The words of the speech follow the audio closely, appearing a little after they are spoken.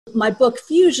My book,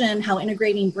 Fusion, How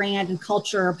Integrating Brand and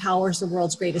Culture Powers the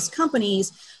World's Greatest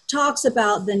Companies, talks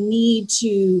about the need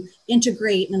to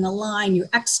integrate and align your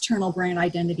external brand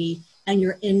identity and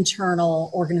your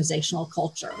internal organizational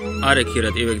culture. Arek here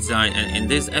at UX Design, and in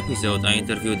this episode I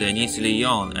interviewed Denise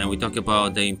Lyon and we talk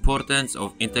about the importance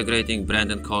of integrating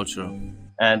brand and culture.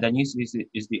 And Denise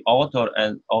is the author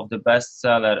of the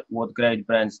bestseller What Great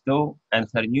Brands Do, and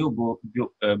her new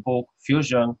book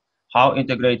Fusion, How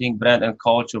Integrating Brand and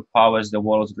Culture Powers the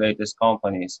World's Greatest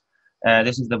Companies. And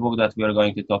this is the book that we are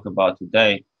going to talk about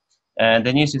today. And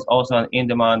Denise is also an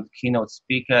in-demand keynote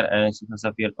speaker, and she has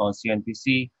appeared on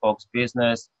CNBC, Fox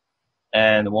Business,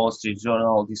 and Wall Street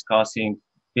Journal discussing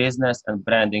business and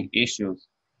branding issues.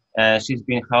 And she's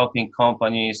been helping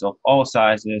companies of all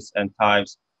sizes and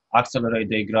types accelerate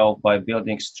their growth by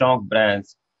building strong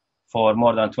brands for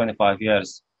more than 25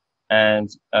 years. And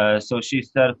so she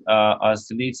served as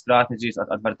lead strategist at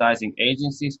advertising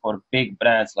agencies for big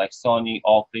brands like Sony,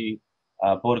 Oakley,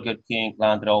 Burger King,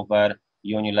 Land Rover,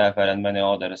 Unilever, and many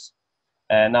others.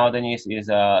 And now Denise is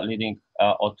a leading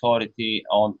authority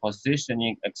on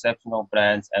positioning exceptional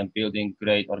brands and building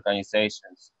great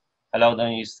organizations. Hello,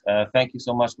 Denise. Thank you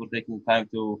so much for taking the time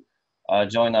to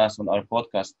join us on our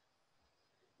podcast.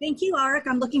 Thank you, Arek.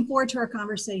 I'm looking forward to our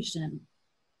conversation.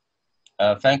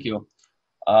 Thank you.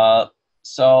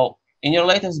 So in your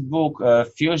latest book,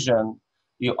 Fusion,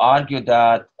 you argue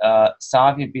that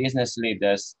savvy business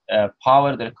leaders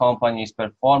power their company's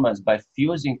performance by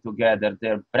fusing together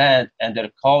their brand and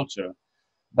their culture.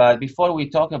 But before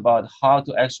we talk about how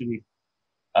to actually,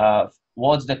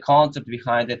 what's the concept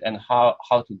behind it and how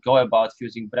to go about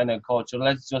fusing brand and culture,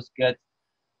 let's just get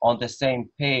on the same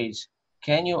page.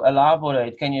 Can you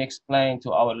elaborate, can you explain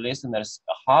to our listeners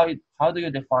how do you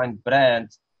define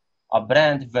a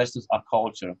brand versus a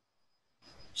culture?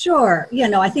 Sure.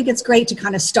 I think it's great to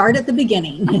kind of start at the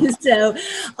beginning. So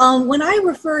when I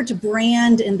refer to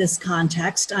brand in this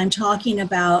context, I'm talking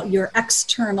about your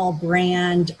external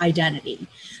brand identity.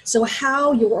 So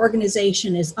how your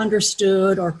organization is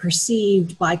understood or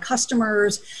perceived by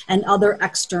customers and other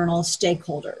external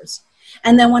stakeholders.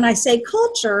 And then when I say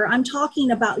culture, I'm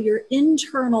talking about your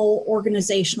internal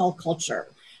organizational culture,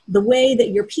 the way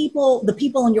that the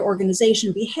people in your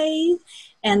organization behave,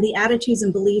 and the attitudes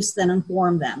and beliefs that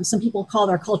inform them. Some people call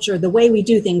their culture the way we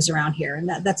do things around here, and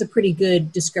that's a pretty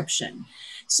good description.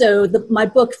 So my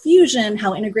book, Fusion,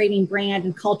 How Integrating Brand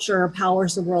and Culture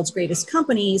Powers the World's Greatest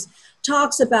Companies,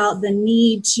 talks about the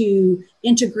need to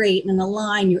integrate and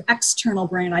align your external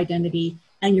brand identity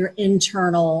and your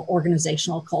internal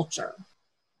organizational culture.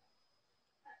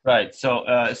 Right. So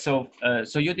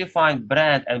you define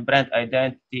brand and brand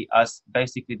identity as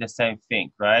basically the same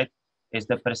thing, right? Is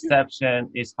the perception,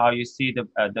 is how you see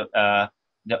the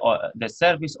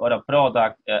service or a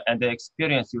product and the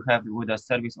experience you have with a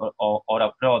service or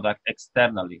a product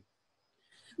externally.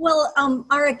 Well,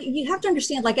 Arek, you have to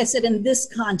understand, like I said, in this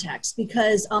context,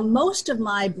 because most of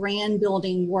my brand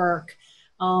building work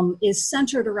is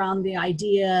centered around the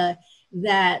idea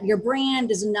that your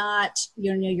brand is not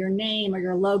your name or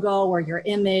your logo or your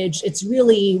image. It's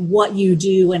really what you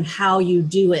do and how you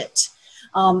do it.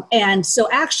 And so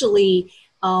actually,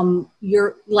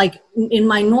 you're like in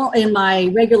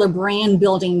my regular brand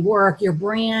building work, your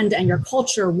brand and your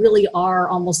culture really are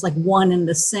almost like one and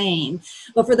the same.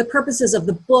 But for the purposes of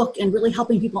the book and really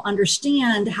helping people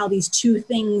understand how these two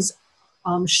things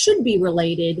should be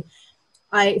related,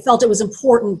 I felt it was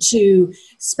important to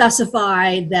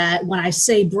specify that when I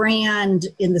say brand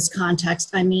in this context,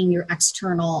 I mean your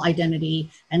external identity,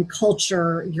 and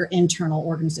culture, your internal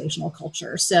organizational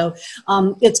culture. So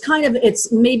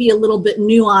it's maybe a little bit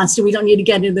nuanced, and we don't need to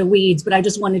get into the weeds, but I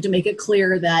just wanted to make it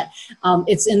clear that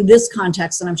it's in this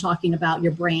context that I'm talking about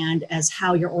your brand as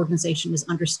how your organization is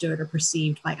understood or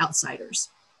perceived by outsiders.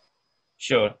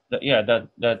 Sure. Yeah,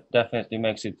 that definitely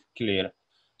makes it clear.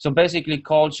 So basically,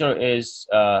 culture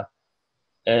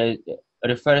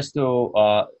refers to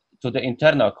the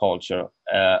internal culture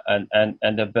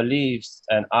and the beliefs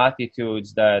and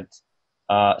attitudes that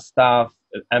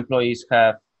employees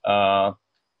have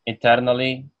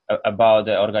internally about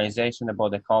the organization,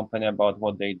 about the company, about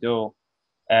what they do,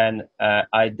 and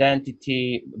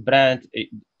identity, brand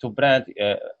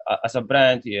as a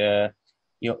brand.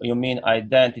 You mean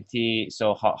identity,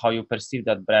 so how you perceive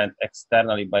that brand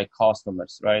externally by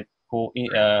customers, right? Who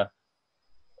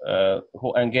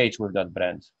engage with that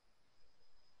brand.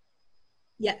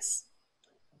 Yes.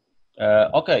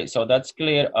 Okay, so that's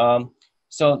clear.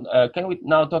 So can we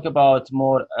now talk about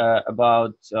more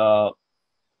about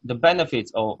the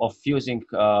benefits of fusing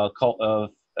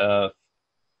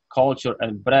culture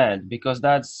and brand, because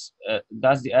that's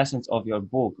the essence of your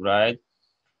book, right?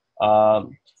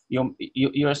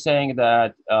 You're saying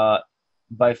that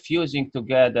by fusing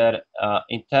together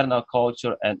internal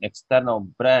culture and external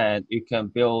brand, you can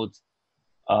build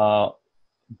uh,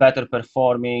 better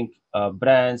performing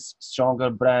brands, stronger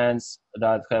brands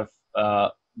that have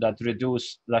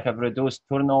reduced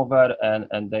turnover,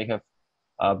 and they have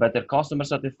better customer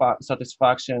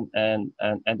satisfaction, and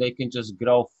they can just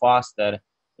grow faster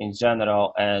in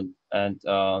general, and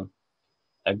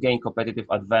gain competitive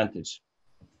advantage.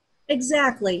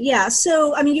 Exactly. Yeah.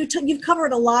 So, I mean, you've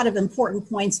covered a lot of important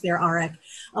points there, Arik.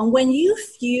 When you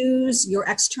fuse your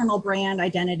external brand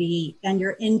identity and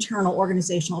your internal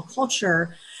organizational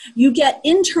culture, you get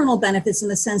internal benefits in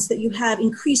the sense that you have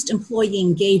increased employee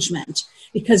engagement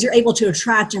because you're able to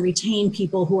attract and retain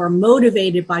people who are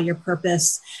motivated by your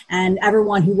purpose, and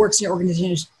everyone who works in your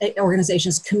organization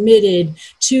is committed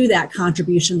to that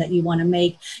contribution that you want to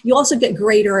make. You also get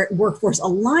greater workforce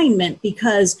alignment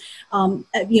because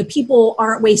people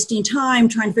aren't wasting time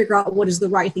trying to figure out what is the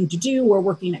right thing to do or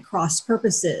working at cross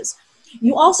purposes.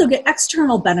 You also get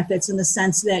external benefits in the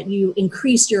sense that you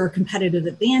increase your competitive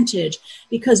advantage,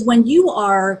 because when you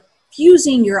are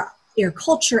fusing your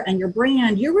culture and your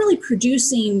brand, you're really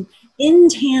producing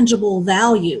intangible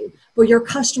value for your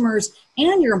customers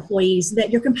and your employees that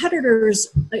your competitors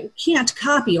can't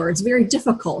copy, or it's very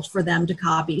difficult for them to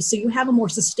copy. So you have a more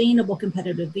sustainable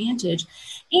competitive advantage.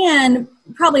 And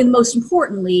probably most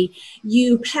importantly,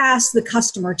 you pass the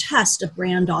customer test of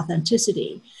brand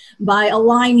authenticity. By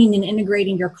aligning and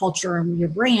integrating your culture and your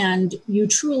brand, you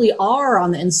truly are on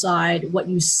the inside what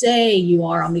you say you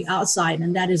are on the outside.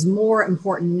 And that is more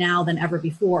important now than ever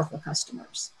before for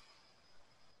customers.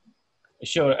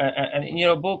 Sure, and in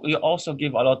your book, you also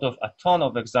give a ton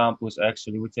of examples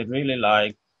actually, which I really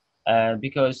like,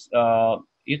 because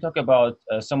you talk about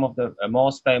some of the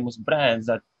most famous brands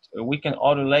that we can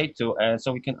all relate to, and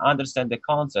so we can understand the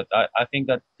concept. I think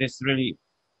that this really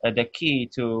the key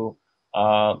to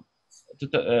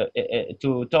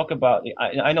talk about.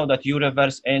 I know that you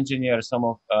reverse engineer some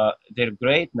of their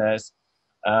greatness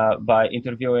by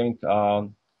interviewing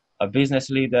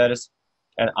business leaders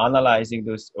and analyzing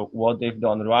what they've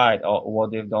done right or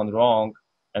what they've done wrong,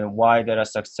 and why they are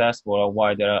successful or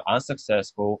why they are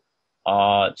unsuccessful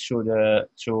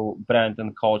through brand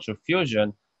and culture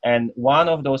fusion. And one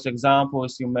of those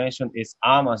examples you mentioned is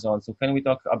Amazon. So can we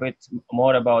talk a bit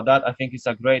more about that? I think it's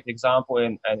a great example,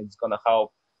 and it's going to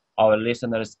help our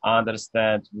listeners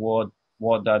understand what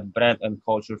that brand and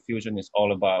culture fusion is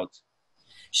all about.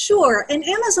 Sure. And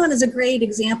Amazon is a great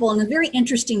example and a very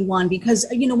interesting one because,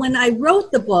 when I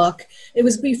wrote the book, it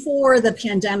was before the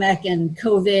pandemic and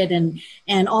COVID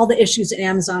and all the issues that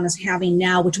Amazon is having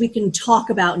now, which we can talk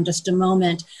about in just a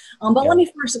moment. But let me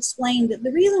first explain that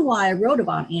the reason why I wrote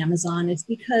about Amazon is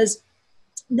because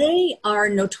they are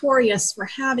notorious for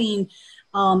having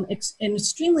an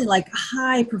extremely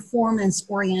high performance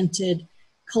oriented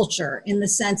culture, in the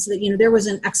sense that, there was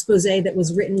an expose that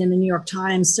was written in the New York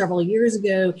Times several years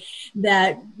ago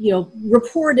that,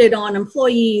 reported on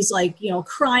employees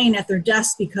crying at their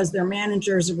desks because their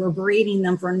managers were berating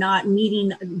them for not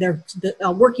meeting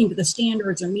working to the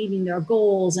standards or meeting their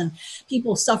goals, and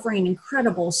people suffering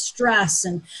incredible stress.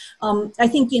 And I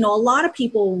think, a lot of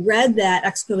people read that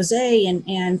expose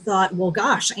and thought, well,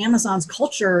 gosh, Amazon's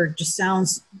culture just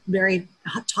sounds very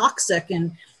toxic,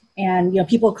 and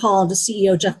people call the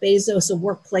CEO Jeff Bezos a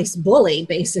workplace bully,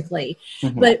 basically.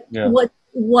 Mm-hmm. But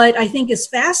what I think is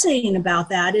fascinating about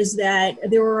that is that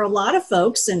there were a lot of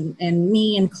folks, and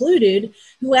me included,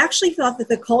 who actually thought that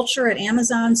the culture at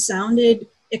Amazon sounded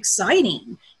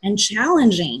exciting and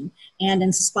challenging and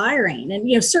inspiring.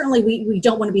 And certainly we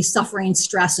don't want to be suffering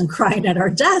stress and crying at our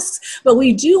desks, but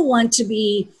we do want to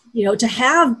be to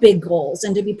have big goals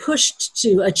and to be pushed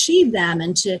to achieve them,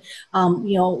 and to,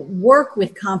 work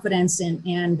with confidence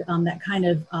and that kind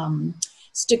of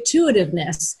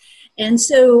stick-to-itiveness. And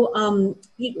so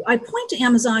I point to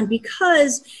Amazon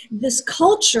because this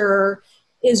culture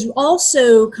is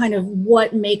also kind of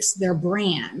what makes their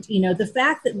brand. The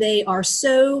fact that they are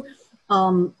so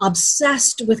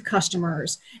obsessed with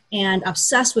customers and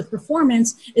obsessed with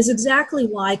performance is exactly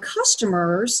why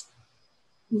customers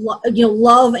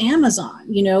love Amazon.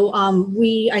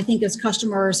 I think as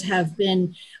customers have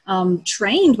been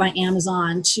trained by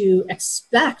Amazon to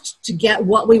expect to get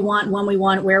what we want, when we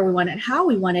want it, where we want it, how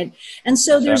we want it. And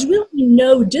so there's really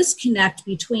no disconnect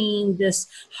between this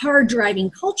hard driving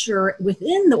culture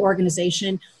within the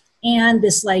organization and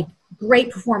this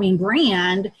great performing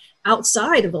brand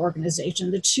outside of the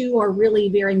organization. The two are really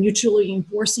very mutually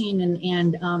enforcing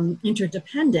and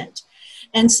interdependent.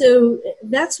 And so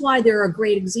that's why they're a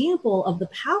great example of the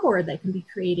power that can be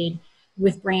created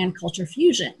with brand culture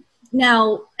fusion.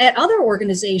 Now, at other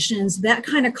organizations, that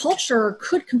kind of culture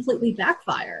could completely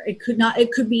backfire. It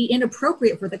could be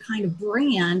inappropriate for the kind of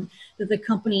brand that the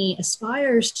company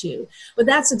aspires to. But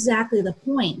that's exactly the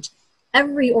point.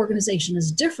 Every organization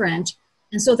is different,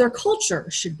 and so their culture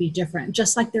should be different,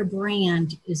 just like their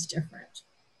brand is different.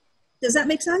 Does that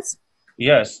make sense?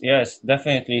 Yes,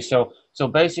 definitely. So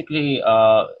basically,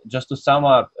 just to sum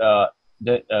up,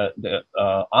 the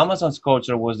Amazon's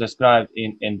culture was described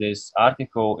in this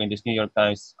article, in this New York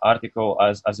Times article,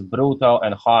 as brutal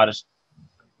and harsh,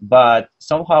 but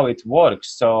somehow it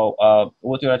works. So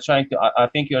what you are trying to, I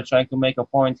think you are trying to make a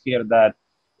point here that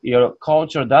your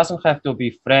culture doesn't have to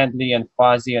be friendly and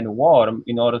fuzzy and warm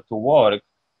in order to work.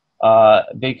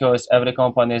 Because every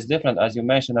company is different. As you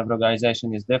mentioned, every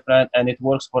organization is different, and it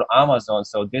works for Amazon.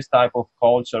 So this type of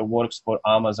culture works for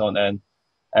Amazon,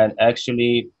 and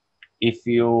actually, if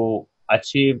you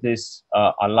achieve this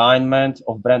alignment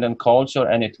of brand and culture,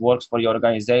 and it works for your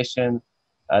organization,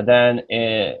 then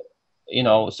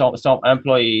some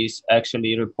employees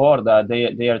actually report that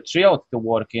they are thrilled to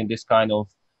work in this kind of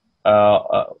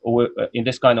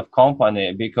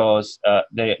company because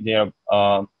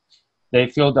they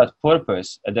feel that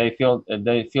purpose. They feel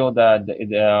that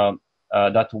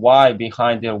that why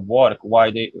behind their work,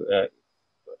 why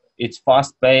it's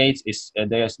fast paced.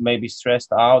 They're maybe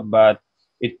stressed out, but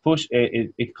it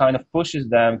kind of pushes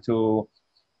them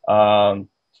um,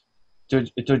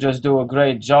 to just do a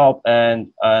great job,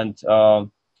 and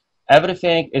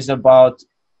everything is about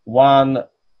one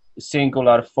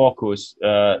singular focus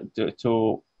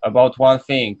to about one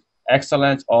thing,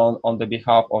 excellence on the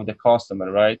behalf of the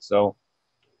customer, right? So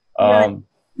Right.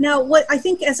 Now, what I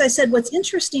think, as I said, what's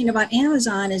interesting about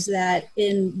Amazon is that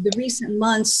in the recent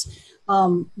months,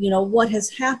 what has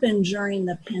happened during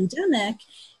the pandemic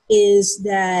is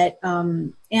that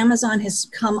Amazon has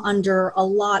come under a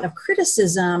lot of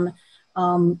criticism,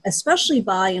 especially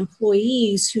by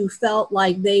employees who felt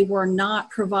like they were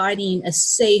not providing a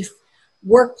safe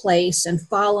workplace and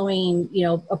following,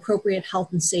 appropriate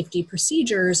health and safety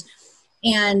procedures.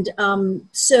 And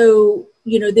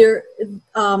there,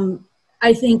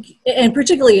 I think, and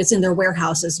particularly it's in their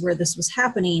warehouses where this was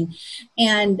happening.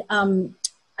 And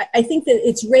I think that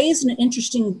it's raised an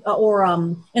interesting or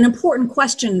an important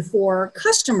question for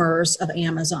customers of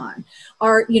Amazon.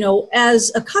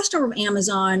 As a customer of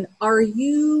Amazon, are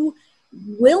you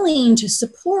willing to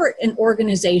support an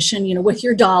organization, with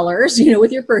your dollars,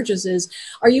 with your purchases?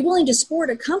 Are you willing to support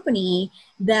a company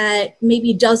that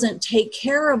maybe doesn't take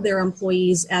care of their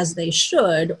employees as they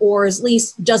should, or at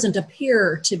least doesn't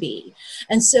appear to be?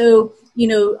 And so,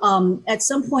 at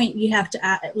some point you have to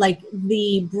add, like,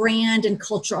 the brand and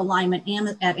culture alignment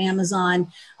at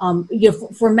Amazon,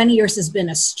 for many years has been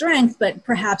a strength, but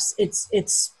perhaps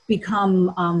it's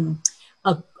become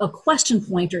a question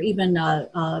point, or even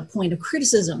a point of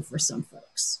criticism for some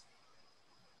folks.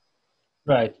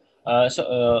 Right.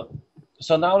 So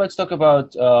now let's talk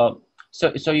about.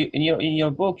 So in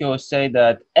your book you say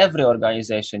that every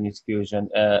organization is fusion,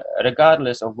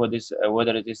 regardless of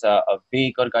whether it is a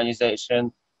big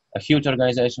organization, a huge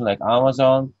organization like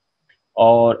Amazon,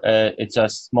 or it's a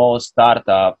small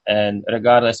startup, and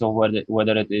regardless of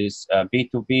whether it is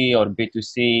B2B or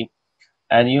B2C.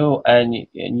 And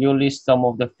you list some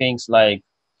of the things, like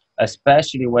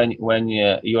especially when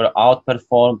you're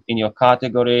outperformed in your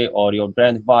category, or your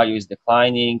brand value is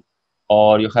declining,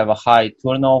 or you have a high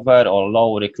turnover or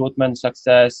low recruitment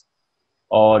success,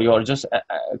 or you're just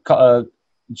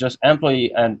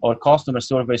employee and or customer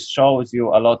service shows you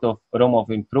a lot of room of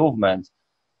improvement.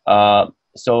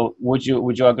 So would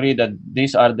you agree that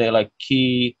these are the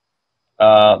key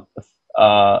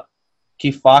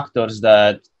key factors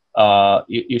that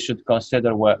you should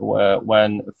consider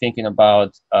when thinking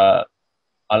about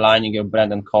aligning your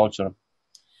brand and culture?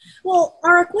 Well,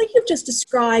 Arik, what you've just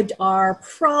described are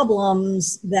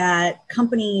problems that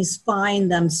companies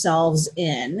find themselves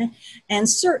in. And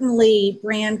certainly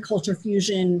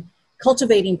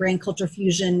cultivating brand culture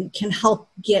fusion can help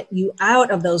get you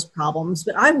out of those problems.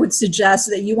 But I would suggest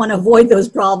that you want to avoid those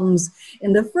problems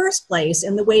in the first place.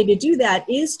 And the way to do that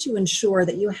is to ensure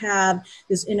that you have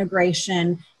this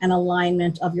integration and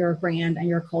alignment of your brand and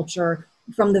your culture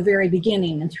from the very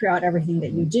beginning and throughout everything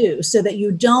that you do, so that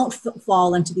you don't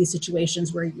fall into these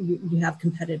situations where you have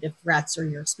competitive threats or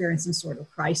you're experiencing sort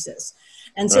of crisis.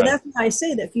 And so Right. That's why I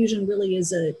say that fusion really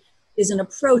is an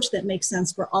approach that makes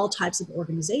sense for all types of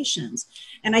organizations.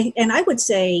 And I would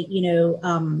say,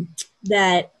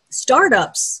 that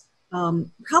startups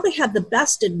probably have the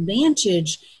best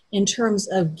advantage in terms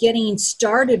of getting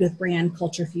started with brand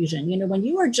culture fusion. You know, when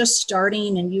you are just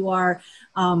starting and you are,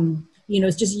 you know,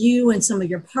 it's just you and some of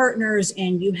your partners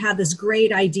and you have this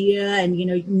great idea. And,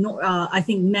 you know, I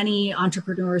think many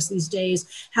entrepreneurs these days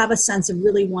have a sense of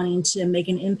really wanting to make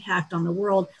an impact on the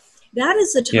world. That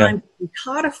is the time to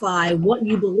codify what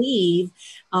you believe,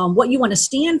 what you want to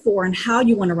stand for, and how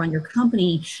you want to run your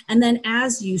company. And then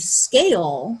as you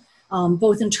scale,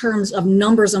 both in terms of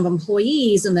numbers of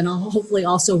employees and then hopefully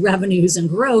also revenues and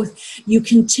growth, you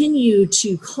continue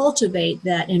to cultivate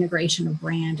that integration of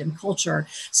brand and culture.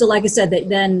 So like I said, that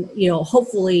then, you know,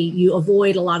 hopefully you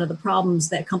avoid a lot of the problems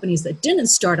that companies that didn't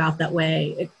start out that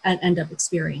way end up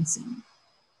experiencing.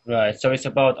 Right. So it's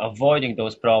about avoiding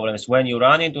those problems. When you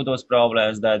run into those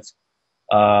problems, that's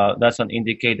an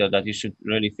indicator that you should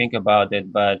really think about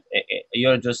it. But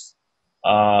you're just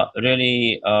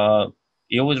really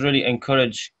you would really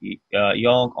encourage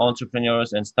young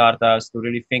entrepreneurs and startups to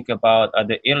really think about at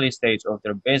the early stage of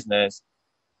their business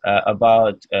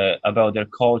about their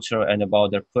culture and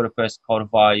about their purpose, core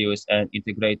values, and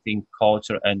integrating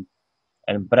culture and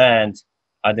brand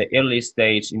at the early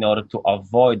stage in order to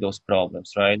avoid those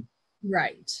problems, right?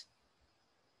 Right.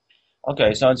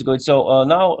 Okay, sounds good. So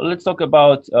now let's talk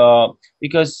about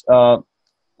because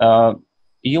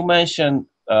you mentioned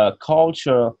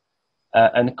culture.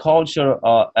 And culture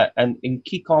and in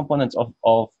key components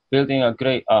of building a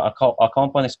great a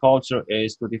company's culture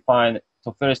is to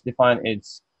first define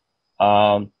its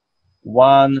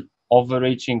one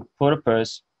overreaching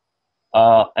purpose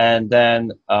and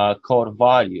then core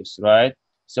values, right?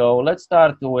 So let's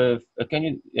start with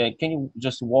can you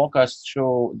just walk us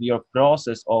through your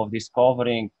process of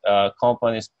discovering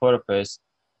company's purpose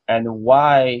and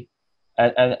why?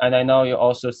 And I know you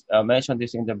also mentioned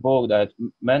this in the book that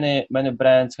many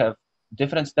brands have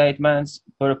different statements: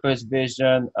 purpose,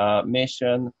 vision,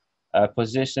 mission,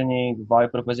 positioning, value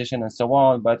proposition, and so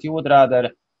on. But you would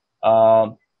rather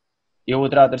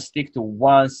stick to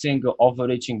one single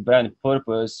overreaching brand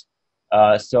purpose,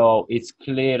 so it's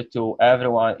clear to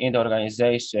everyone in the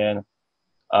organization,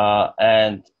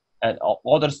 and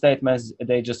other statements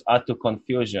they just add to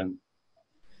confusion.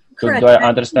 Correct. Do I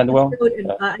understand well?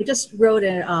 I just wrote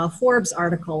a Forbes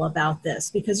article about this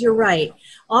because you're right.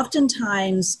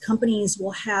 Oftentimes, companies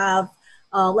will have,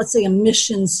 let's say, a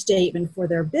mission statement for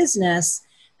their business,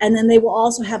 and then they will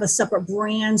also have a separate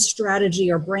brand strategy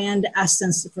or brand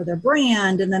essence for their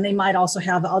brand, and then they might also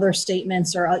have other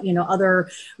statements or other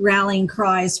rallying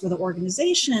cries for the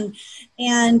organization.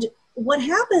 And what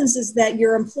happens is that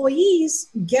your employees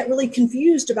get really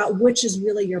confused about which is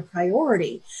really your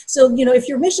priority. So, if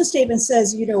your mission statement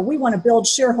says, we want to build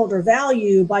shareholder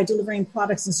value by delivering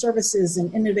products and services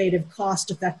in innovative,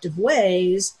 cost-effective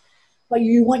ways, but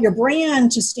you want your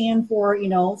brand to stand for,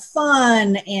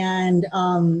 fun and,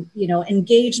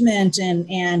 engagement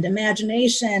and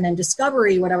imagination and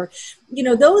discovery, whatever,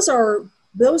 those are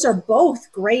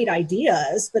both great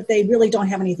ideas, but they really don't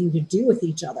have anything to do with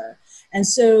each other. And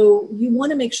so you want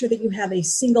to make sure that you have a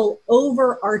single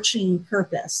overarching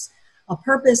purpose, a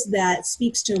purpose that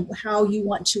speaks to how you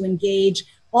want to engage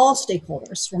all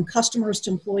stakeholders, from customers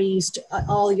to employees to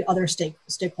all the other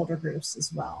stakeholder groups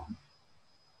as well.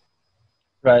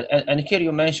 Right. And here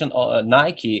you mentioned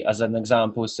Nike as an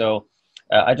example. So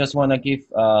I just want to give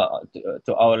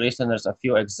to our listeners a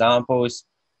few examples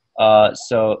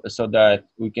so that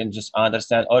we can just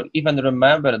understand or even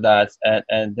remember that,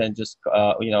 and then just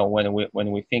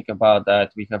when we think about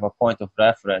that, we have a point of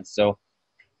reference. So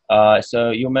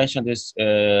you mentioned this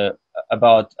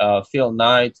about Phil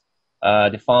Knight,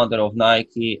 the founder of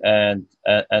Nike, and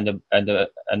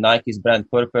Nike's brand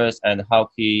purpose and how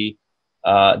he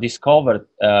discovered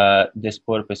this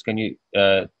purpose. Can you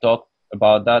talk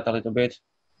about that a little bit?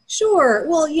 Sure.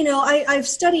 Well, I've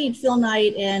studied Phil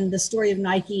Knight and the story of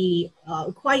Nike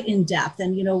quite in depth.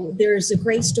 And, there's a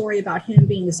great story about him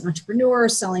being this entrepreneur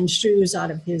selling shoes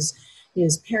out of his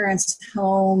parents'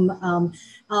 home.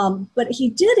 But he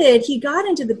got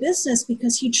into the business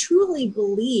because he truly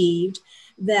believed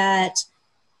that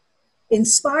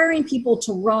inspiring people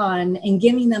to run and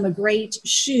giving them a great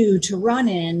shoe to run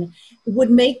in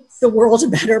would make the world a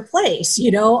better place,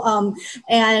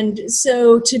 and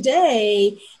so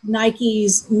today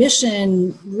Nike's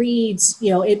mission reads,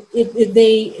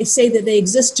 they say that they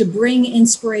exist to bring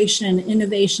inspiration and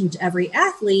innovation to every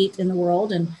athlete in the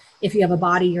world. And if you have a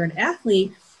body, you're an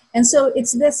athlete. And so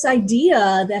it's this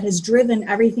idea that has driven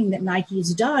everything that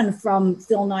Nike's done from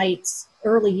Phil Knight's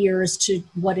early years to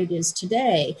what it is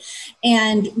today.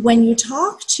 And when you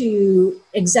talk to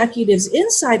executives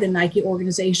inside the Nike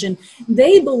organization,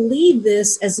 they believe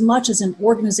this as much as an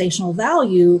organizational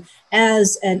value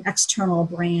as an external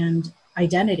brand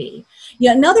identity.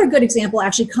 Yeah, another good example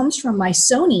actually comes from my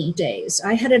Sony days.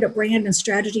 I headed up brand and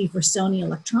strategy for Sony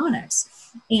Electronics.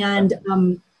 And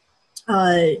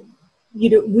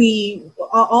we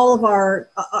all of our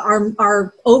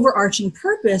overarching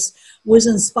purpose was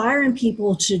inspiring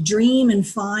people to dream and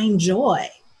find joy.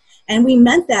 And we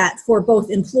meant that for both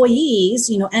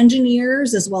employees,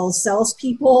 engineers, as well as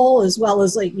salespeople, as well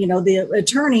as the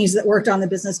attorneys that worked on the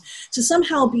business, to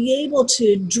somehow be able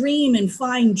to dream and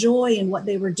find joy in what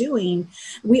they were doing.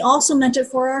 We also meant it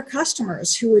for our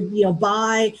customers who would,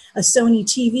 buy a Sony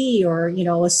TV or,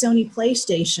 a Sony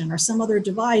PlayStation or some other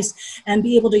device and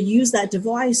be able to use that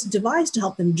device to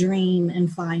help them dream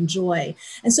and find joy.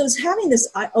 And so it's having this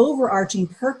overarching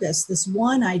purpose, this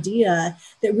one idea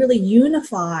that really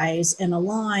unifies and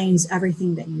aligns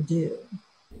everything that you do.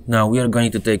 Now we are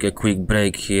going to take a quick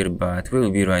break here, but we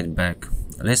will be right back.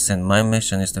 Listen, my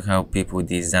mission is to help people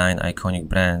design iconic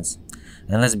brands.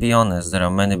 And let's be honest, there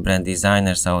are many brand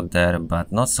designers out there,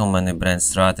 but not so many brand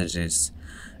strategists.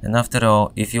 And after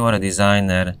all, if you are a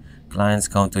designer, clients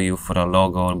come to you for a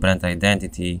logo or brand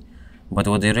identity, but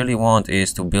what they really want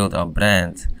is to build a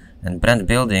brand. And brand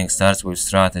building starts with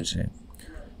strategy.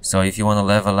 So if you want to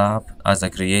level up as a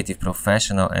creative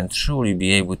professional and truly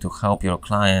be able to help your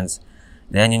clients,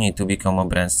 then you need to become a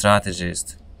brand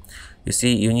strategist. You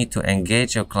see, you need to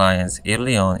engage your clients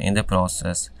early on in the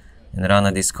process and run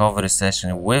a discovery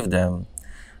session with them,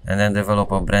 and then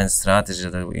develop a brand strategy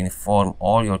that will inform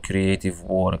all your creative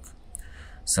work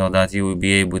so that you will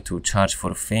be able to charge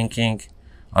for thinking,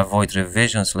 avoid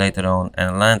revisions later on,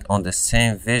 and land on the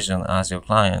same vision as your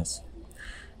clients.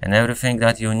 And everything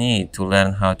that you need to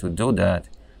learn how to do that,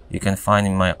 you can find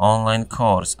in my online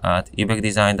course at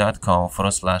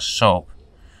ibekdesign.com/shop,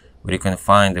 where you can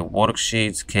find the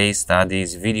worksheets, case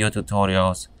studies, video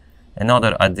tutorials, and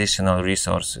other additional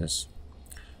resources.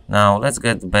 Now let's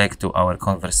get back to our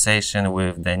conversation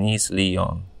with Denise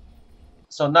Lyon.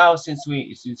 So now, since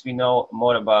we know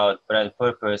more about brand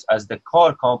purpose as the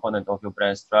core component of your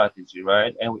brand strategy,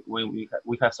 right? And we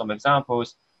have some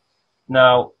examples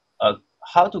now.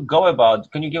 How to go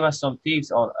about, can you give us some tips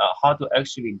on how to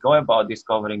actually go about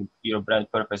discovering your brand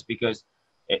purpose? Because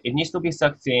it needs to be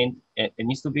succinct, it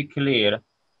needs to be clear,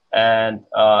 and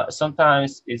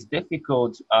sometimes it's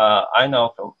difficult. I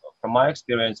know from my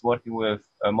experience working with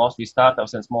mostly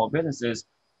startups and small businesses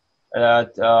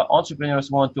that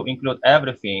entrepreneurs want to include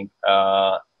everything,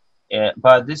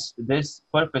 but this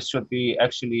purpose should be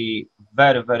actually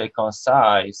very, very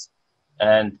concise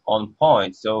and on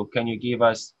point. So can you give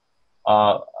us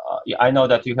I know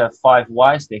that you have 5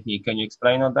 whys technique. Can you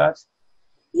explain on that?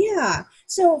 Yeah.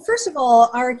 So first of all,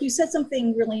 Arik, you said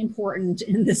something really important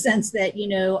in the sense that,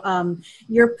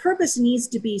 your purpose needs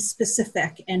to be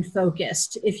specific and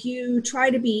focused. If you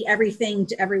try to be everything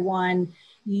to everyone,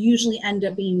 you usually end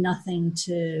up being nothing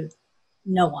to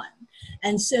no one.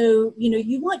 And so,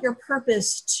 you want your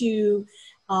purpose to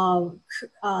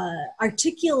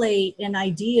articulate an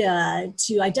idea,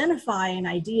 to identify an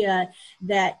idea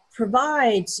that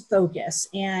provides focus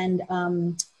and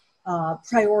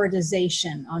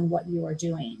prioritization on what you are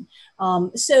doing.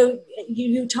 So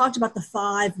you talked about the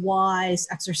 5 whys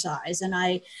exercise, and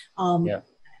I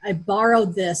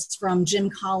borrowed this from Jim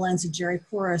Collins and Jerry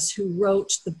Porras, who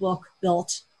wrote the book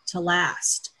Built to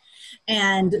Last.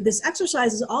 And this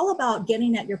exercise is all about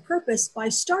getting at your purpose by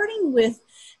starting with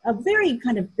a very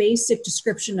kind of basic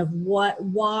description of what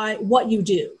you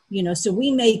do. So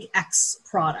we make X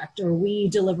product, or we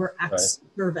deliver X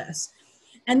service.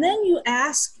 And then you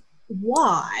ask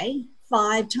why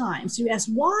 5 times. So you ask,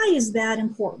 why is that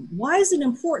important? Why is it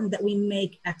important that we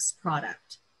make X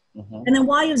product? Mm-hmm. And then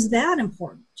why is that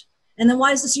important? And then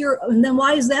why is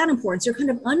that important? So you're kind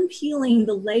of unpeeling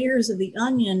the layers of the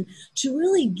onion to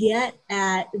really get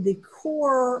at the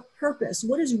core purpose.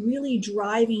 What is really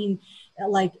driving,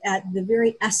 like, at the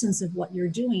very essence of what you're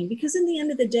doing? Because in the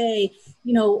end of the day,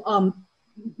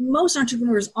 most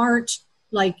entrepreneurs aren't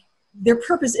like, their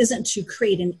purpose isn't to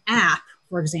create an app,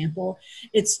 for example.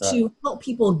 It's to help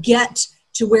people get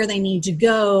to where they need to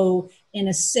go in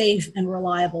a safe and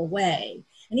reliable way.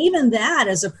 And even that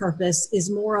as a purpose is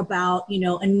more about,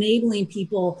 enabling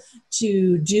people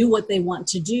to do what they want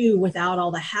to do without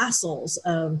all the hassles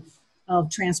of of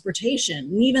transportation.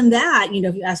 And even that,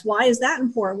 if you ask, why is that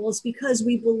important? Well, it's because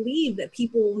we believe that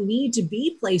people need to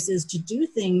be places to do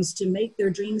things to make their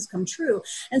dreams come true.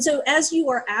 And so as you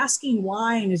are asking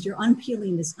why, and as you're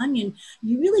unpeeling this onion,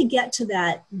 you really get to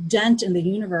that dent in the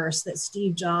universe that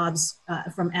Steve Jobs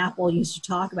from Apple used to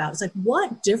talk about. It's like,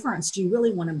 what difference do you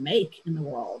really want to make in the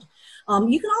world?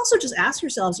 You can also just ask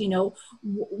yourselves,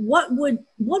 what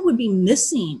would be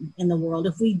missing in the world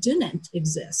if we didn't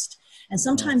exist? And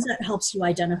sometimes that helps you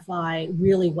identify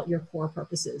really what your core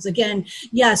purpose is. Again,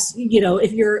 yes,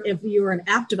 if you're an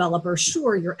app developer,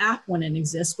 sure, your app wouldn't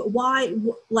exist, but why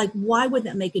would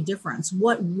that make a difference?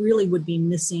 What really would be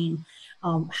missing?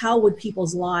 How would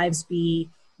people's lives be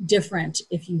different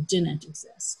if you didn't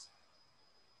exist?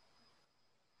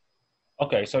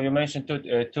 Okay, so you mentioned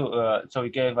so you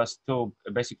gave us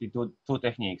basically two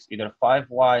techniques, either 5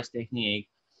 whys technique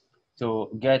to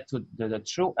get to the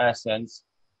true essence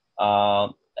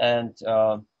of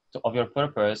your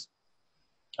purpose.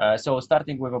 So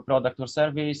starting with a product or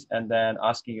service, and then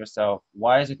asking yourself,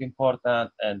 why is it important?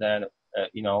 And then,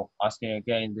 asking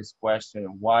again this question,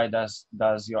 why does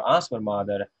your answer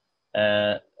matter?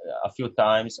 A few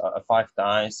times, 5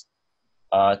 times,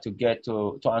 to get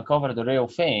to uncover the real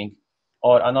thing.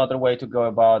 Or another way to go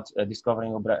about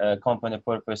discovering a company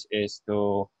purpose is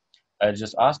to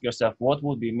just ask yourself, what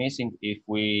would be missing if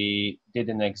we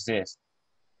didn't exist?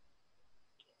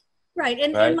 Right.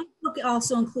 And my book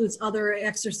also includes other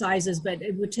exercises, but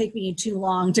it would take me too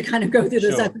long to kind of go through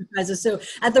those exercises. So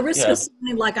at the risk of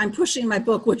sounding like I'm pushing my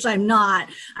book, which I'm not,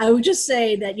 I would just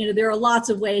say that, there are lots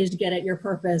of ways to get at your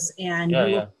purpose, and you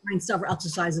will find several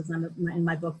exercises in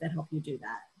my book that help you do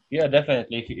that. Yeah,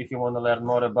 definitely. If you want to learn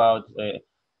more about,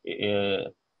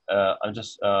 you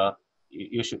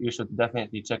should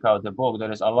definitely check out the book.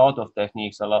 There is a lot of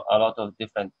techniques, a lot of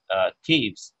different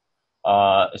tips.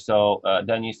 So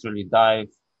Denise really dive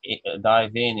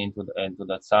in into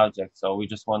that subject. So we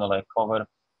just want to cover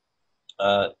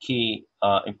key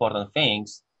important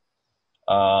things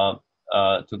to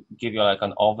give you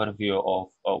an overview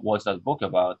of what's that book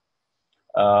about.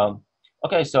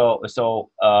 Okay, so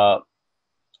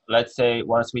let's say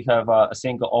once we have a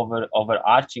single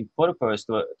overarching purpose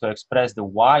to express the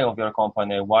why of your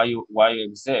company, why you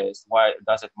exist, why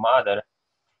does it matter,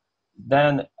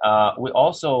 then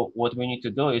what we need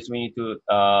to do is we need to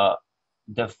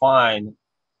define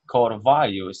core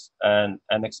values and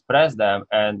express them.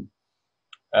 And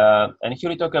here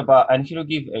we talk about, and here we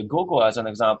give Google as an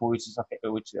example, which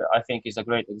I think is a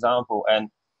great example. And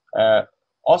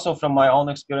also from my own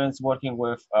experience working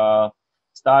with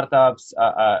startups,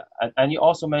 and you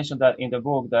also mentioned that in the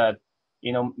book that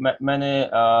many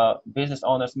business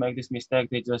owners make this mistake.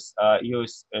 They just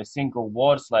use single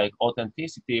words like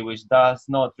authenticity, which does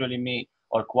not really mean,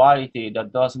 or quality,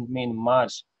 that doesn't mean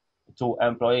much to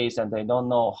employees, and they don't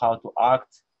know how to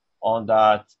act on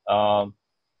that, how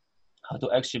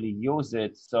to actually use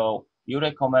it. So you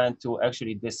recommend to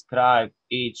actually describe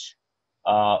each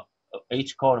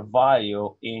core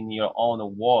value in your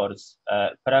own words,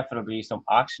 preferably some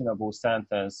actionable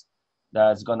sentence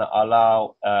that's going to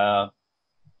allow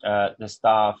the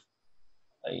staff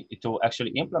to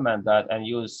actually implement that and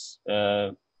use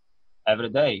every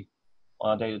day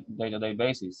on a day-to-day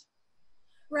basis.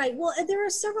 Right. Well, there are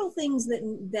several things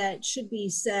that should be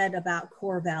said about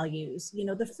core values.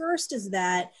 The first is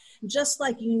that just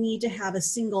like you need to have a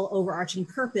single overarching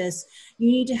purpose, you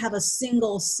need to have a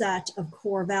single set of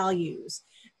core values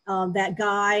that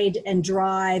guide and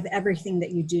drive everything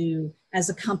that you do as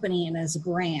a company and as a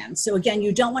brand. So again,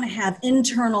 you don't want to have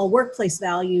internal workplace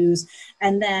values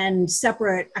and then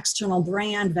separate external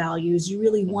brand values. You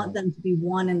really want them to be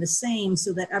one and the same,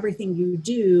 so that everything you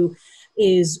do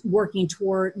is working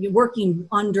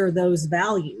under those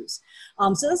values.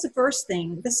 So that's the first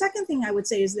thing. The second thing I would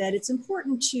say is that it's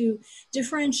important to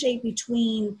differentiate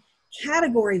between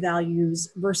category values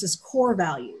versus core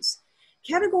values.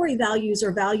 Category values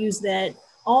are values that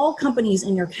all companies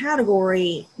in your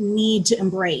category need to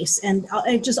embrace, and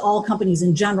just all companies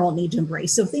in general need to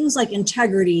embrace. So things like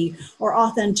integrity or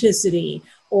authenticity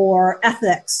or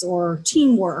ethics or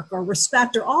teamwork or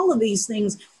respect, or all of these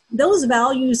things, those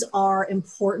values are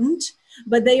important,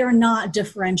 but they are not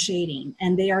differentiating,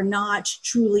 and they are not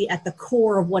truly at the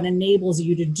core of what enables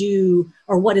you to do,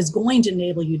 or what is going to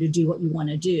enable you to do what you want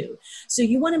to do. So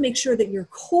you want to make sure that your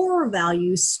core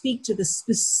values speak to the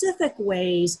specific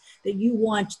ways that you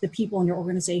want the people in your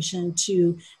organization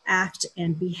to act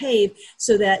and behave,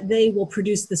 so that they will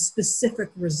produce the specific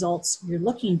results you're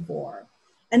looking for.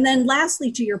 And then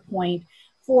lastly, to your point,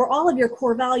 for all of your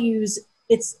core values,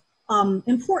 it's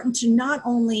important to not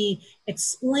only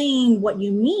explain what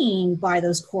you mean by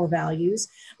those core values,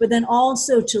 but then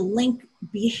also to link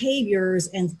behaviors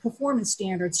and performance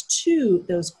standards to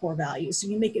those core values. So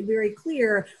you make it very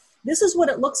clear, this is what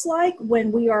it looks like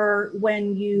when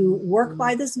you work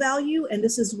by this value, and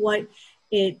this is what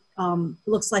it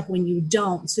looks like when you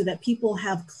don't, so that people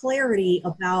have clarity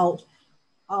about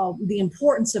the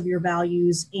importance of your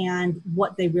values and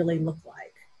what they really look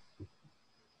like.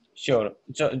 Sure.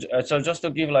 So just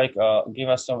to give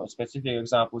us some specific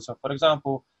examples. So for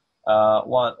example,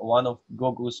 one of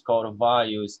Google's core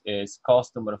values is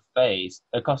customer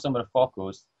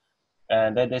focus,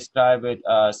 and they describe it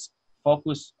as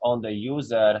focus on the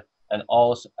user and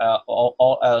all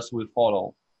else will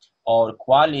follow. Or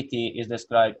quality is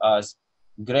described as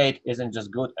great isn't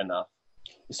just good enough.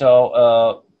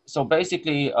 So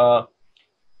basically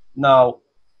now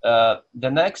the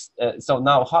next so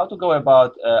now how to go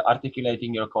about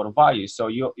articulating your core values. So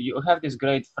you have this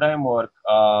great framework.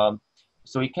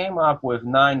 So we came up with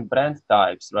 9 brand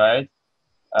types, right?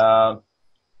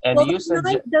 And well, you said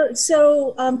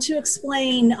to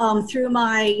explain, through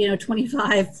my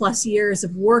 25 plus years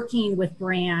of working with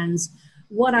brands,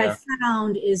 what I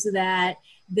found is that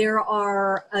there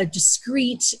are a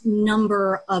discrete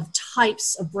number of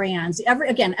types of brands.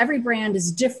 Every brand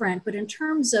is different, but in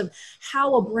terms of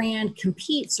how a brand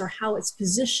competes or how it's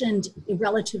positioned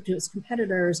relative to its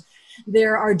competitors,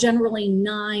 there are generally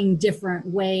 9 different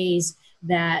ways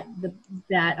that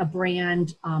a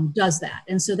brand does that.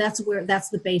 And so that's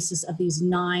the basis of these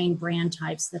 9 brand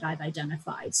types that I've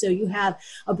identified. So you have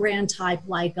a brand type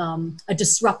like a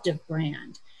disruptive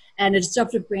brand. And a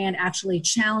disruptive brand actually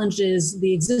challenges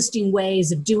the existing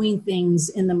ways of doing things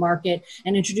in the market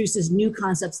and introduces new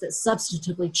concepts that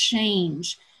substantively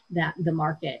change the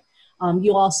market.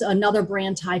 Another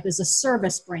brand type is a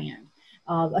service brand.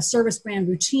 A service brand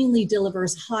routinely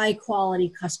delivers high quality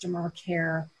customer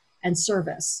care and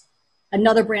service.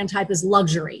 Another brand type is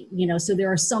luxury. So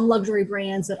there are some luxury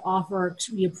brands that offer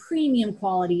premium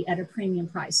quality at a premium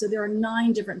price. So there are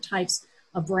 9 different types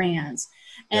of brands.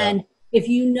 And if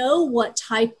you know what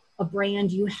type of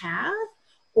brand you have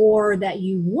or that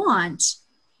you want,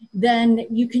 then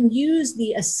you can use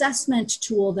the assessment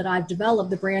tool that I've developed,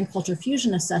 the Brand Culture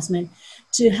Fusion Assessment,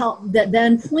 to help, that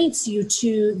then points you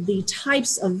to the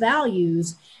types of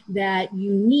values that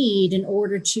you need in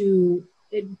order to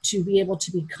be able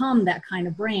to become that kind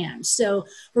of brand. So,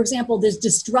 for example, this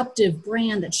disruptive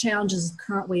brand that challenges the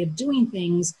current way of doing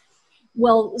things.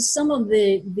 Well, some of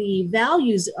the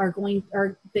values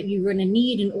that you're going to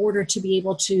need in order to be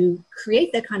able to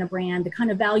create that kind of brand. The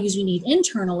kind of values you need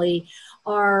internally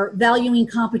are valuing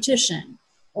competition,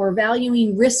 or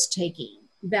valuing risk taking,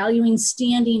 valuing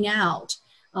standing out,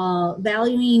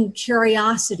 valuing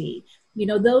curiosity.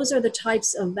 Those are the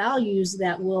types of values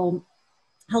that will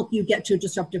help you get to a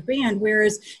disruptive brand.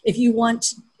 Whereas if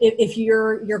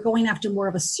you're going after more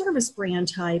of a service brand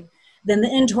type, then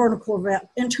the internal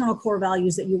core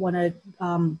values that you want to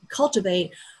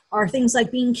cultivate are things like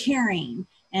being caring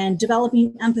and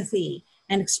developing empathy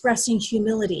and expressing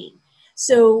humility.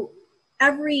 So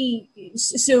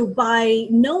by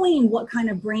knowing what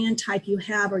kind of brand type you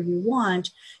have or you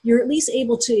want, you're at least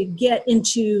able to get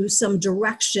into some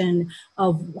direction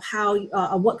of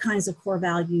what kinds of core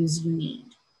values you need.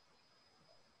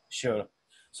 Sure.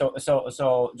 So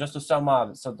just to sum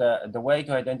up, so the way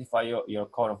to identify your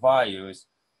core values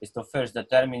is to first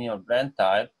determine your brand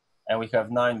type, and we have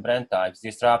 9 brand types: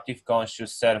 disruptive,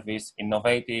 conscious, service,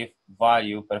 innovative,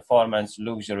 value, performance,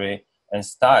 luxury, and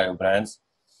style brands.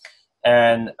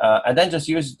 And then just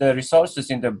use the resources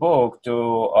in the book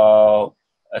to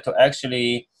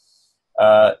actually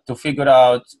to figure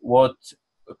out what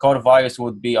core values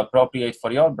would be appropriate for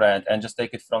your brand, and just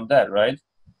take it from there, right?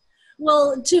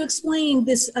 Well, to explain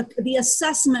this, the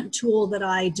assessment tool that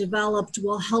I developed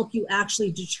will help you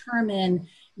actually determine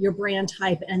your brand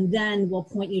type, and then we'll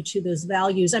point you to those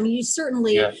values. I mean, you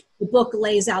certainly, the book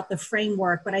lays out the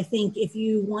framework, but I think if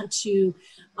you want to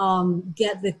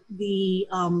get the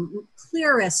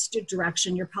clearest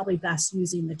direction, you're probably best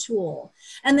using the tool.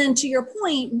 And then to your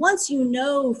point, once you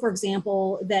know, for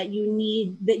example, that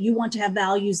you want to have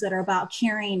values that are about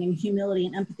caring and humility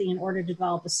and empathy in order to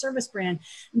develop a service brand,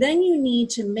 then you need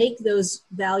to make those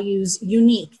values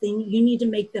unique. You need to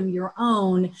make them your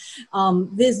own.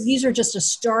 These are just a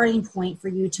starting point for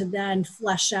you to then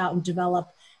flesh out and develop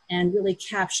and really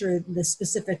capture the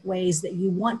specific ways that you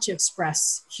want to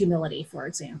express humility, for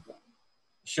example.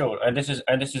 Sure, and this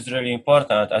is really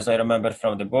important, as I remember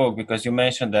from the book, because you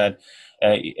mentioned that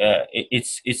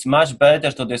it's much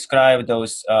better to describe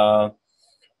those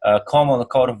common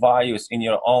core values in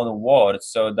your own words,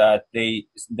 so that they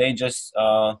just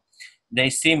they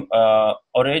seem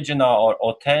original or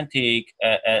authentic,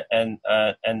 and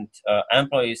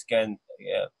employees can.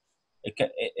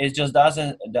 It just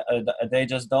doesn't. They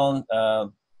just don't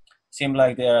seem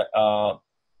like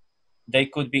they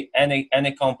could be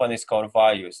any company's core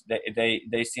values.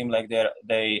 They seem like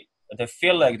they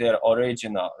feel like they're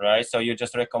original, right? So you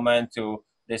just recommend to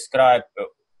describe,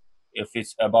 if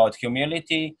it's about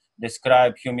humility,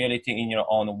 describe humility in your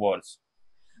own words.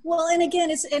 Well, and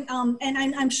again,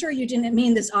 I'm sure you didn't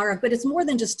mean this, Arik, but it's more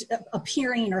than just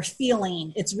appearing or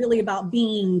feeling. It's really about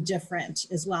being different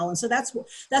as well. And so that's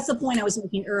the point I was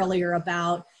making earlier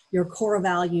about your core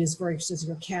values versus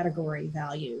your category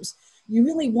values. You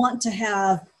really want to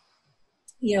have,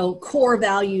 core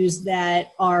values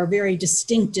that are very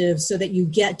distinctive, so that you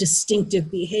get distinctive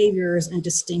behaviors and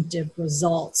distinctive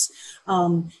results.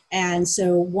 And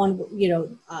so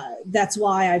that's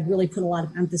why I really put a lot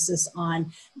of emphasis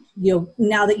on,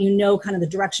 now that you know kind of the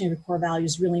direction of your core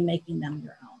values, really making them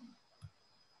your own.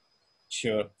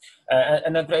 Sure.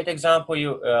 And a great example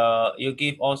you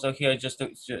give also here, just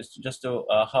to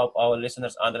help our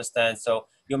listeners understand. So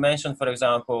you mentioned, for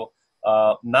example,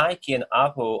 Nike and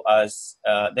Apple, as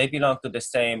they belong to the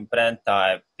same brand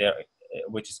type,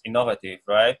 which is innovative,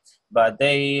 right? But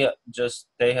they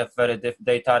have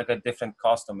they target different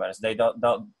customers. They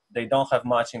don't have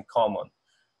much in common,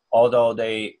 although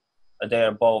they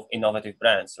are both innovative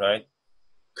brands, right?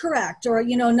 Correct. Or,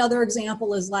 another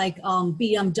example is like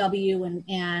BMW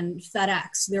and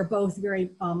FedEx. They're both very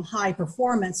high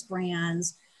performance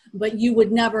brands, but you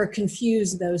would never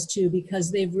confuse those two,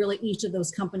 because each of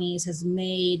those companies has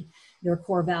made their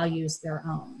core values their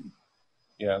own.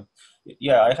 Yeah.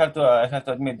 I have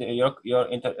to admit that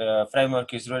your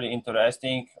framework is really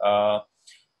interesting,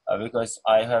 because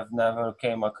I have never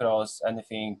came across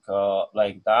anything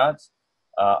like that.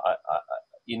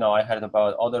 I heard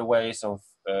about other ways of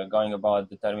going about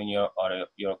determining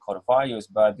your core values,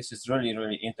 but this is really,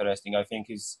 really interesting. I think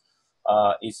it's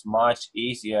much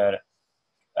easier,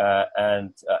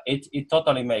 and it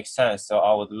totally makes sense. So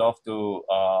I would love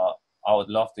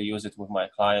to use it with my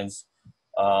clients.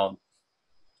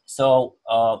 So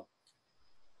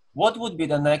what would be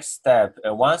the next step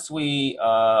once we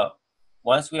are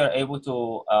able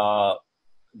to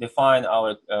define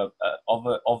our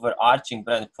overarching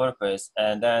brand purpose,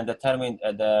 and then determine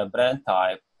the brand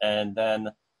type, and then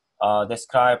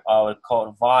describe our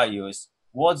core values?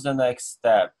 What's the next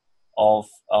step of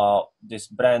this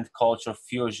brand culture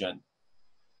fusion?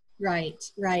 Right.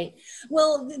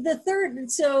 Well,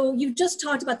 so you just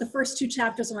talked about the first two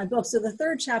chapters of my book. So the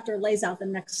third chapter lays out the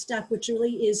next step, which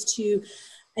really is to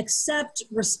accept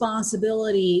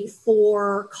responsibility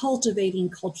for cultivating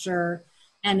culture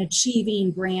and achieving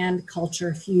brand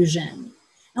culture fusion.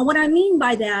 And what I mean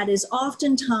by that is,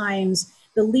 oftentimes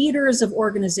the leaders of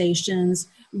organizations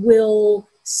will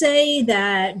say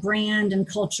that brand and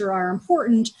culture are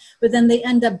important, but then they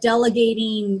end up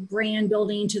delegating brand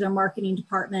building to their marketing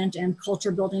department and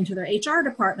culture building to their HR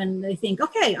department. And they think,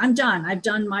 okay, I'm done. I've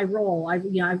done my role.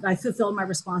 I fulfilled my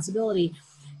responsibility.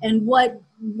 And what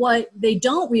they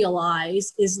don't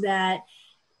realize is that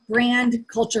brand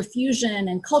culture fusion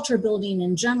and culture building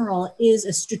in general is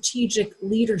a strategic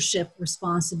leadership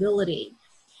responsibility.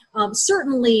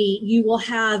 Certainly, you will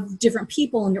have different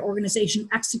people in your organization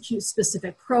execute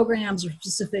specific programs or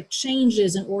specific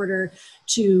changes in order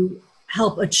to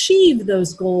help achieve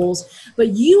those goals. But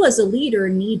you as a leader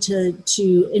need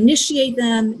to initiate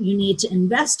them, you need to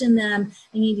invest in them,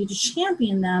 and you need to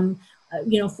champion them,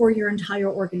 for your entire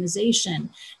organization.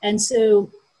 And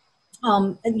so,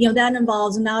 that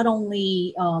involves not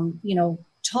only,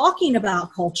 talking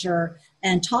about culture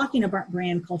and talking about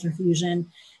brand culture fusion.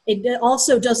 It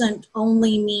also doesn't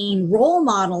only mean role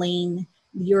modeling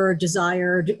your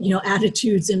desired,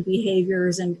 attitudes and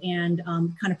behaviors and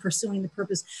kind of pursuing the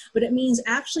purpose, but it means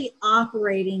actually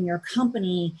operating your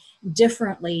company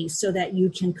differently so that you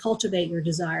can cultivate your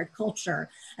desired culture.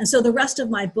 And so the rest of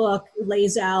my book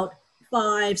lays out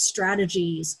 5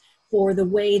 strategies for the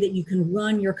way that you can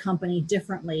run your company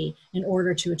differently in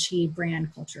order to achieve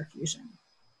brand culture fusion.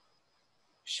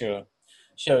 Sure.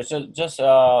 So just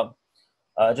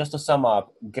to sum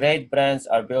up, great brands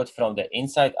are built from the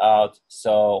inside out.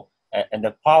 So, and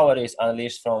the power is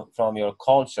unleashed from your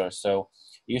culture. So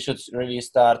you should really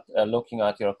start looking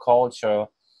at your culture,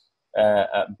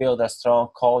 build a strong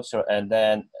culture, and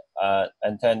then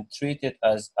treat it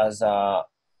as a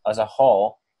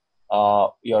whole,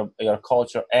 your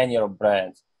culture and your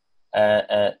brand,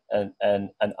 and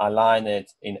align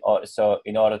it in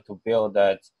order to build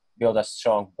a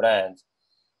strong brand.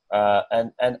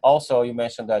 And also you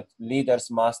mentioned that leaders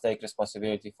must take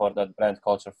responsibility for that brand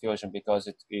culture fusion, because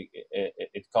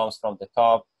it comes from the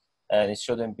top, and it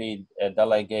shouldn't be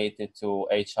delegated to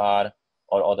HR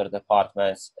or other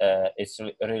departments. It's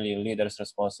really leaders'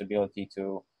 responsibility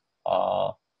to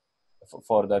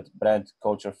for that brand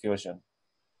culture fusion.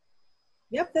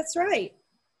 Yep, that's right.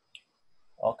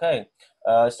 Okay,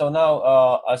 so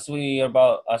now as we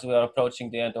are approaching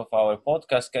the end of our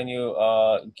podcast, can you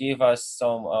give us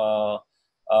some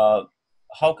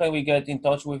how can we get in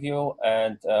touch with you,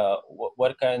 and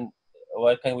where can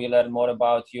we learn more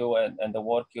about you and the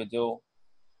work you do?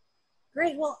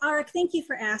 Great. Well, Arik, thank you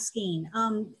for asking.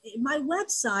 My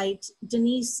website,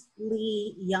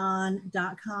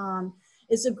 deniseleeyan.com,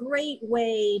 is a great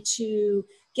way to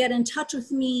get in touch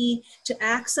with me, to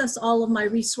access all of my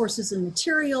resources and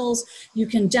materials. You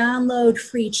can download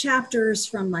free chapters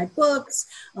from my books.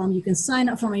 You can sign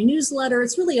up for my newsletter.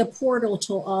 It's really a portal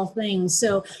to all things.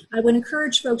 So I would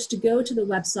encourage folks to go to the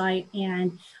website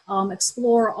and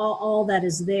explore all that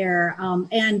is there.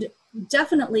 And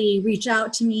definitely reach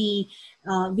out to me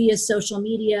via social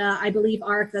media. I believe,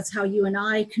 Arik, that's how you and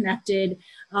I connected.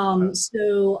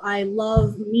 So I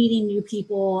love meeting new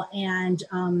people, and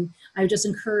I would just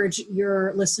encourage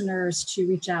your listeners to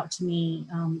reach out to me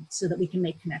so that we can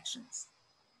make connections.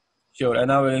 Sure, and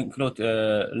I will include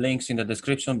links in the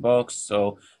description box,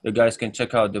 so you guys can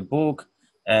check out the book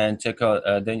and check out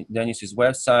Denise's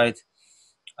website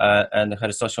and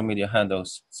her social media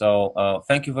handles. So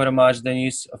thank you very much,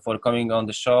 Denise, for coming on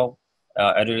the show.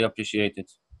 I really appreciate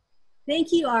it.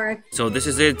 Thank you, Arik. So this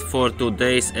is it for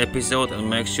today's episode, and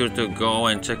make sure to go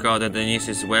and check out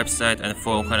Denise's website and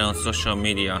follow her on social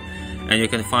media. And you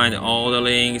can find all the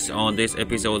links on this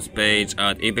episode's page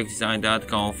at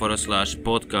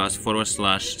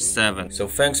ibexdesign.com/podcast/7. So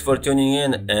thanks for tuning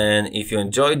in, and if you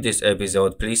enjoyed this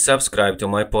episode, please subscribe to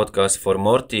my podcast for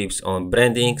more tips on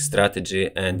branding, strategy,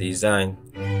 and design.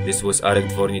 This was Arek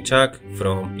Dvornichak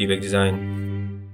from Ibex Design.